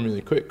all happened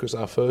really quick because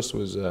our first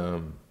was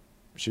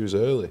she was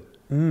early,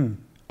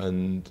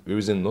 and it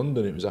was in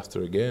London. It was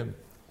after a game.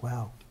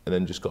 Wow. And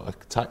then just got a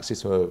taxi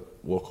to a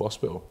local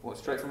hospital. What,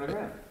 straight from the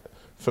ground?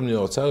 From the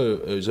hotel.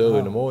 It was early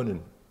in the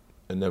morning,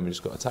 and then we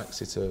just got a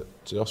taxi to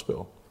the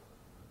hospital.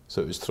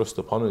 So it was thrust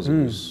upon us.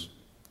 It was.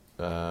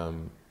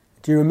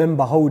 Do you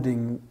remember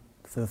holding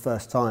for the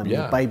first time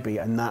your baby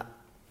and that?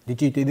 Did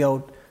you do the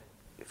old?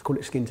 It's called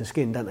it skin to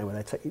skin, don't they?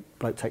 Where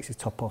bloke takes his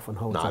top off and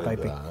holds the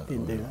baby.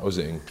 Didn't do that. I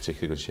wasn't in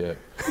particularly good shape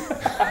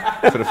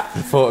for the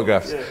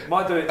photographs. Yeah,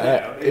 might do it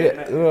now.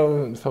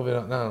 Well, probably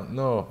not now.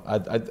 No,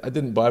 I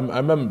didn't. But I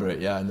remember it.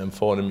 Yeah, and then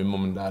phoning my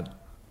mum and dad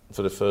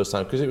for the first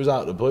time because it was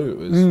out of the blue. It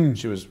was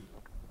she was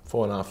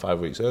 4.5, 5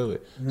 weeks early,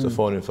 so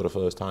phoning for the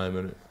first time,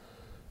 and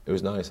it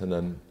was nice. And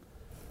then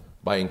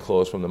buying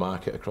clothes from the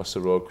market across the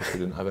road because we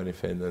didn't have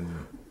anything. And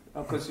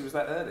because she was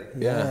that early.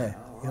 Yeah.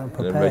 And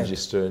then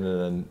registering and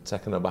then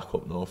taking her back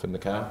up north in the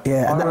car.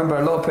 Yeah, I remember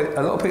a lot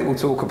of people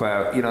talk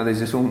about, you know, there's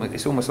this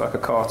it's almost like a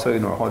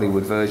cartoon or a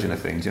Hollywood version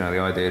of things. You know, the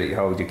idea that you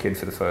hold your kid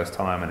for the first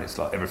time and it's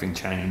like everything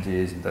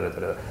changes and da da da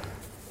da.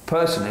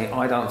 Personally,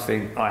 I don't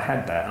think I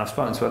had that, and I've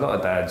spoken to a lot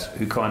of dads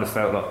who kind of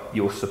felt like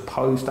you're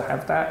supposed to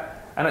have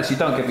that. And actually,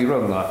 don't get me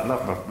wrong, like I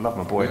love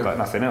my boy like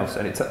nothing else.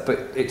 And but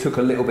it took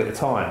a little bit of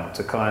time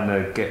to kind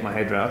of get my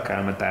head around. Okay,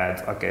 I'm a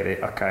dad. I get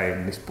it. Okay,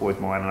 and this boy's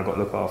mine, and I've got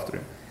to look after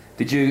him.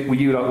 Were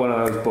you like one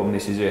of those, boom,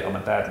 this is it, I'm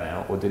a dad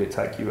now, or did it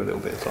take you a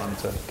little bit of time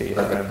to get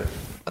your head around it?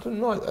 I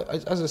don't know.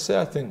 As I say,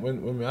 I think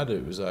when we had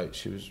it was like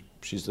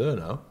she's there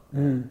now,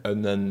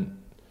 and then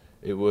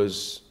it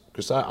was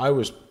because I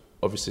was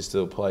obviously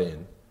still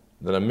playing.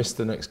 Then I missed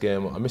the next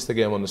game. I missed the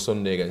game on the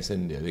Sunday against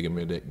India. They gave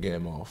me a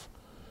game off,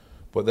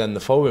 but then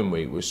the following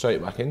week we were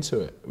straight back into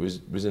it. It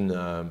was in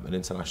an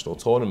international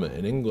tournament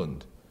in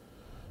England,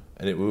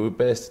 and we were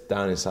based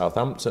down in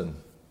Southampton.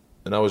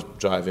 And I was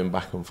driving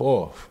back and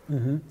forth,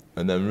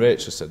 and then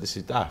Rachel said, "This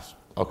is daft.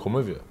 I'll come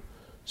with you."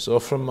 So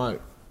from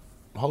like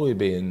Holly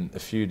being a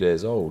few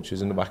days old, she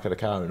was in the back of the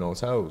car in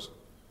hotels,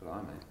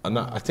 and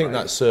I think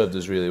that served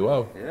us really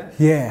well.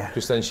 Yeah.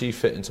 Because then she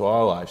fit into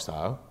our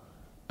lifestyle,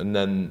 and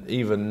then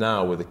even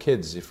now with the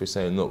kids, if we're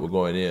saying, "Look, we're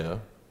going here,"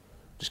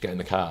 just get in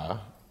the car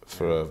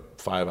for a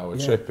 5-hour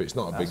trip. It's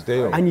not a big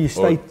deal. And you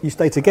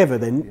stay together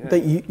then.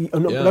 I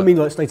don't mean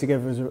like stay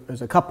together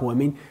as a couple. I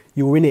mean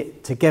you were in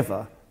it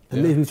together.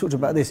 And we talked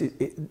about this,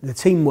 the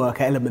teamwork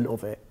element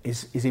of it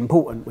is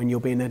important when you're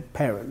being a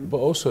parent. But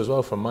also as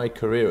well, from my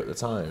career at the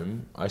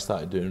time, I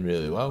started doing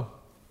really well,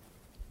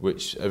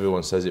 which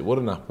everyone says it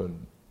wouldn't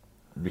happen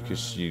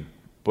because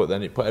but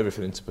then it put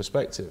everything into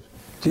perspective.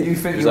 Do you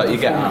think you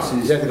get out?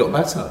 Yeah, it got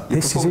better.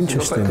 This is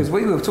interesting. Because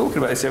we were talking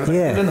about this.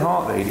 Ian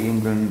Hartley,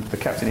 the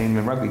captain of the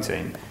England rugby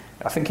team,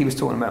 I think he was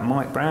talking about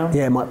Mike Brown.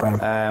 Yeah, Mike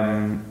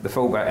Brown. The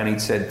fullback, and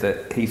he'd said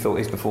that he thought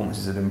his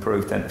performances had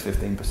improved 10 to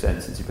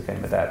 15% since he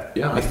became a dad.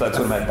 Yeah, he started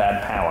talking about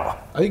dad power.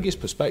 I think it's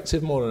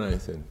perspective more than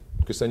anything,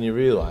 because then you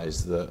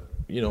realise that,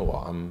 you know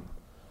what,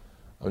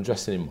 I'm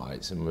dressing in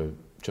whites and we're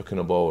chucking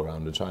a ball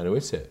around and trying to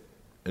hit it.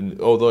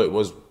 And although it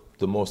was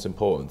the most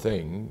important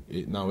thing,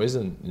 it now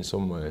isn't in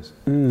some ways.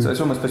 So it's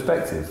almost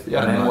perspective.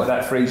 Yeah, and then what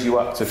that frees you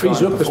up to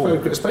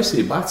perspective,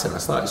 especially batting. I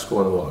started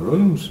scoring a lot of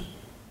runs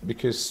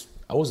because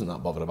I wasn't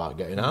that bothered about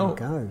getting out.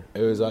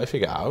 It was like, if you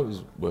get out,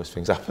 worse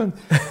things happen.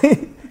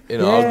 You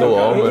know, I'll go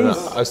home and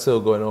I'm still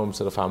going home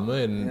to the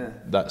family, and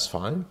that's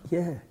fine.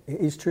 Yeah,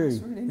 it is true.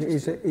 Really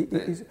it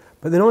is.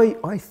 But then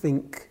I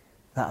think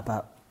that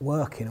about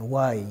working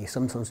away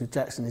sometimes with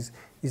Jackson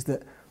is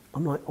that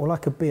I'm like, well, I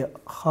could be at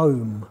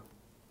home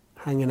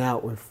hanging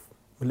out with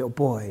a little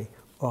boy,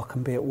 or I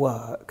can be at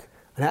work.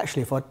 And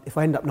actually, if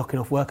I end up knocking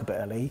off work a bit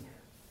early,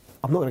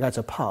 I'm not going to go to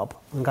a pub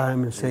and go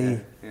home and see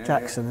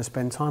Jackson and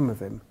spend time with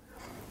him.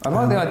 I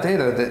like the idea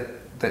though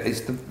that it's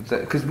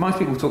because most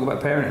people talk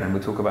about parenting and we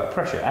talk about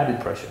pressure,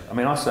 added pressure. I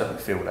mean, I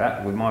certainly feel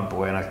that with my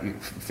boy, and I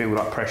feel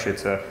like pressure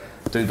to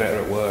do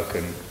better at work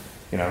and,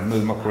 you know,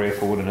 move my career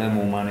forward and earn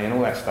more money and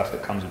all that stuff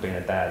that comes with being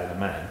a dad and a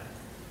man.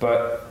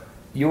 But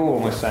you're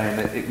almost saying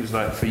that it was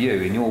like for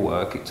you in your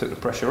work, it took the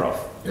pressure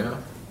off. Yeah.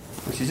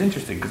 Which is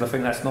interesting because I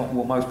think that's not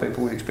what most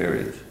people would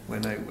experience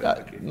when they.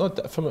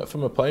 Not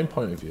from a playing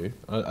point of view.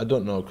 I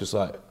don't know, because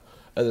like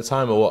at the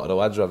time a lot of the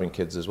lads were having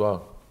kids as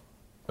well.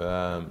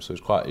 So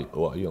there's quite a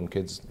lot of young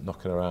kids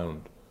knocking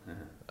around.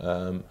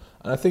 And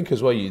I think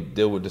as well you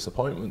deal with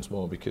disappointments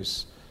more,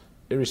 because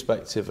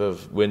irrespective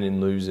of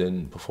winning,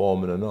 losing,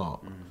 performing or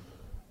not,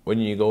 when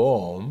you go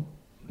home,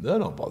 they're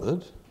not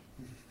bothered.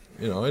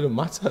 You know, it doesn't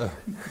matter.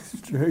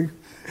 It's true.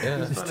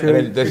 Yeah, it's true.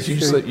 I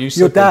mean, you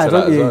your dad,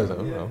 aren't you?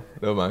 Well,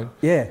 never mind.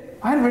 Yeah.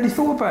 I hadn't really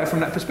thought about it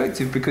from that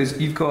perspective, because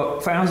you've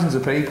got thousands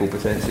of people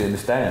potentially in the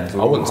stands.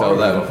 I wouldn't tell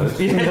them.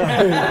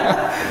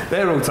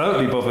 They're all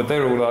totally bothered.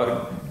 They're all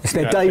like It's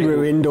their day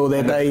ruined or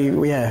their day,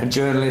 And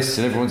journalists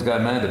and everyone's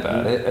going mad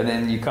about it, and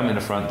then you come in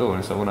the front door and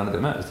it's like, well, none of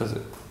it matters, does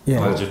it?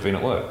 Yeah. I've just been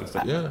at work. It's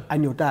like,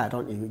 And your dad,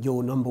 aren't you?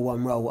 Your number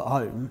one role at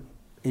home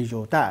is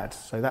your dad,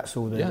 so that's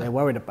all they're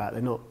worried about.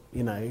 They're not,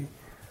 you know.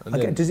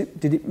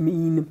 Did it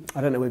mean, I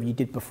don't know whether you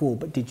did before,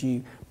 but did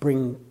you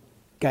bring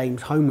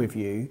games home with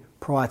you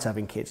prior to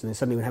having kids, and then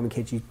suddenly when having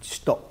kids you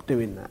stopped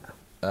doing that?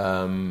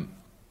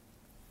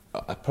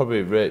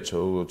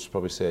 Rachel would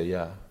probably say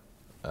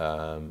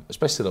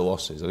especially the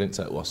losses. I didn't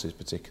take losses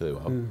particularly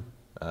well.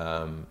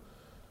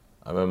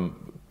 I remember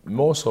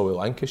more so with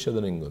Lancashire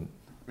than England.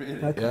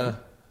 Really? Okay. Yeah.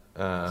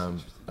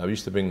 I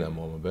used to bring them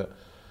home a bit.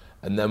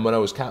 And then when I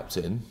was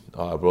captain,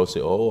 I brought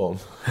it all home.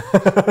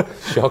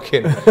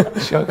 Shocking.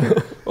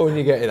 Oh, when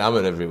you're getting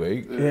hammered every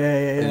week.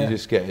 And you're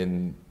just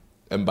getting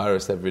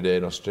embarrassed every day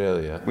in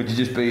Australia. Would you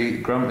just be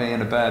grumpy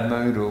in a bad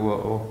mood or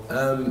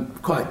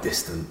what? Quite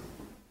distant.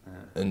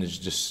 And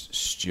just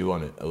stew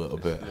on it a little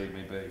bit. Leave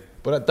me be.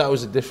 But that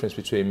was the difference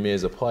between me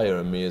as a player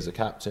and me as a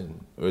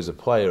captain. Or as a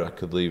player, I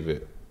could leave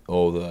it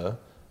all there.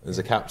 As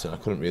a captain, I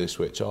couldn't really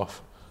switch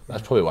off.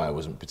 That's probably why I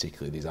wasn't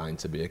particularly designed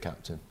to be a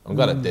captain. I'm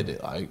glad I did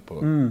it,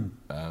 but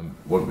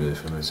wasn't really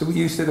for me. So were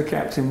you still a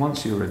captain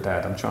once you were a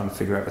dad? I'm trying to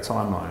figure out the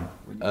timeline.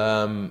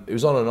 It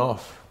was on and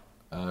off,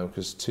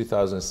 because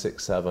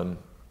 2006-07,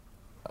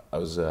 I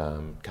was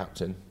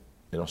captain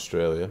in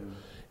Australia.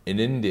 In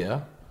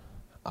India,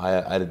 I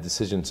had a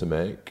decision to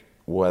make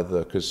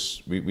whether,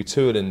 because we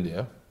toured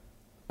India,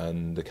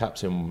 and the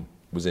captain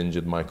was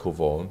injured, Michael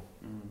Vaughan.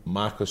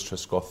 Marcus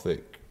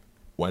Trescothick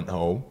went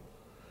home.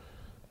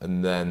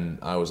 And then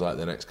I was like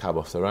the next cab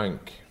off the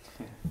rank.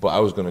 But I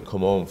was going to come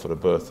home for the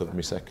birth of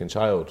my second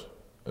child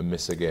and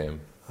miss a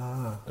game.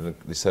 And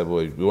they said,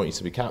 well, we want you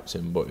to be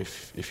captain, but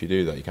if you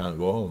do that, you can't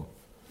go home.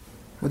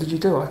 What did you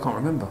do? I can't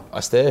remember. I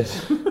stayed.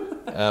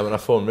 And I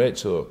phoned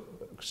Rachel up,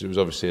 because it was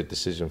obviously a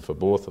decision for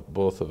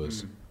both of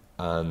us.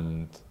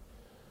 And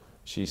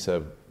she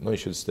said, no, you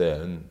should stay,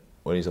 and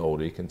when he's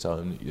older, you can tell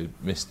him that you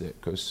missed it,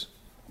 because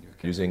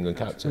he was England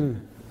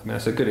captain. I mean,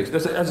 that's a good.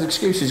 As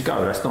excuses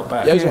go, that's not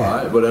bad. Yeah, it's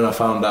alright. But then I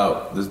found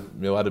out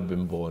my lad had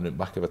been born in the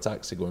back of a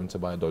taxi going to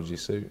buy a dodgy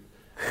suit.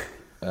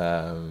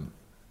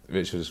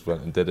 Rachel just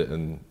went and did it,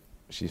 and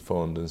she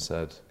phoned and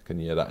said, "Can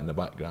you hear that in the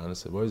background?" I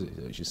said, "What is it?" He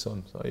said, "It's your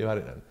son." So you had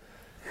it then.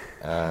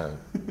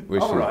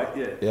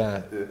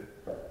 Yeah.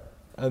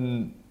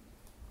 And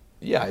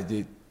yeah, I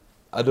did.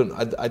 I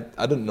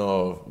don't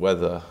know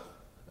whether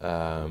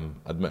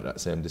I'd make that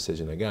same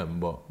decision again,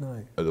 but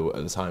at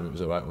the time it was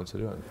the right one to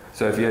do it.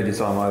 So if you had your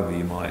time over,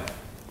 you might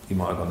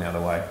have gone the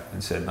other way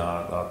and said,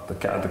 no, the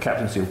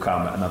captaincy will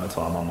come at another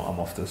time, I'm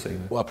off to see.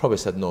 Well, I probably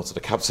said no to the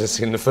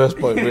captaincy in the first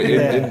point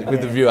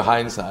with the view of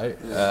hindsight.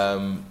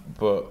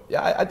 But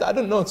yeah, I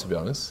don't know, to be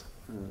honest.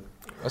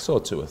 I saw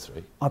 2 or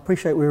 3. I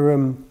appreciate we're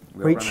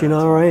reaching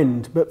our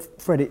end,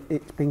 but Fred,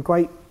 it's been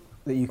great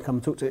that you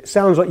come talk to us. It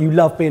sounds like you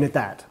love being a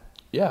dad.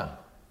 Yeah.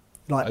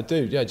 I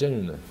do, yeah,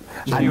 genuinely.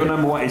 So your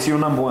number one, it's your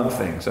number one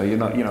thing. So you're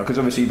not, because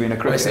obviously you've been a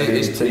cricketer.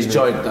 It's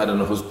joint dad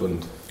and a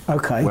husband.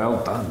 Okay.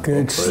 Well done.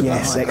 Good.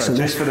 Yes,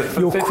 excellent.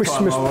 Your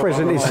Christmas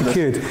present is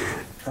secured.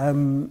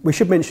 We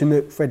should mention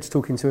that Fred's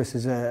talking to us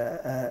as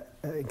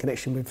in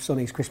connection with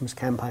Sonny's Christmas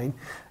campaign,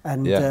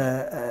 and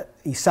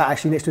he sat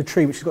actually next to a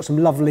tree which has got some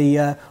lovely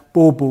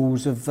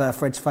baubles of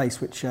Fred's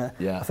face, which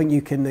I think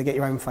you can get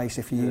your own face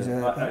if you use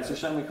it's a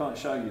shame we can't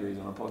show you these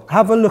on a podcast.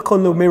 Have a look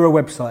on the Mirror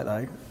website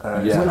though.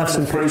 We'll have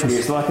some pictures.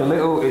 It's like a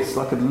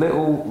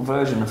little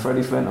version of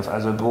Freddie Flintoff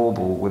as a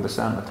bauble with a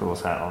Santa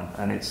Claus hat on,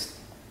 and it's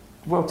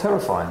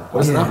terrifying.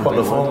 There's an app on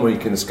the phone where you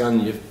can scan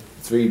your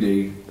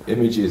 3D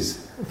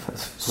images.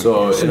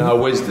 So in our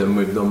wisdom,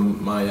 we've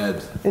done my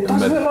head. It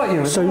does look like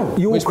you. So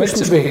your it's meant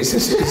to be. It's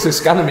a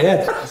scan of my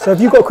head. So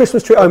have you got a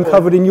Christmas tree at home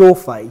covered in your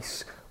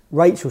face,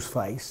 Rachel's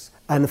face,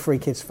 and the 3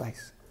 kids'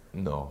 face?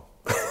 No.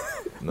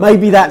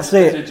 Maybe that's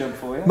it.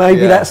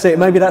 Maybe that's it.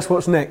 Maybe that's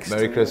what's next.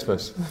 Merry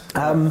Christmas. We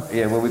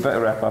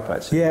better wrap up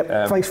actually.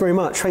 Yeah. Thanks very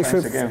much. Thanks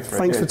for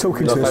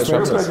talking to us. It's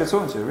a pleasure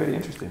talking to you. Really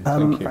interesting.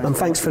 And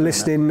thanks for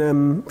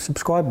listening,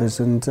 subscribers,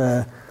 and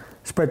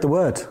spread the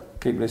word.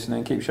 Keep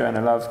listening, keep showing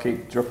the love,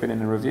 keep dropping in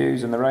the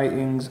reviews and the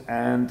ratings,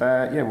 and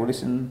we'll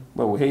listen.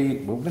 We'll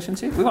listen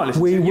to you. We won't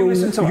listen to you. You'll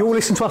listen to us. You'll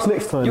listen to us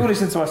next time. You'll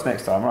listen to us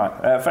next time.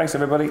 Right. Thanks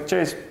everybody.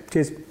 Cheers.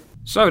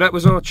 So that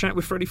was our chat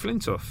with Freddie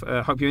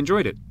Flintoff. Hope you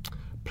enjoyed it.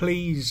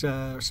 Please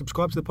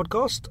subscribe to the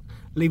podcast,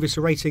 leave us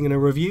a rating and a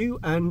review,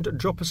 and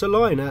drop us a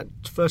line at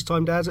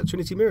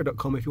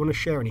firsttimedads@trinitymirror.com if you want to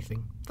share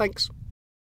anything. Thanks.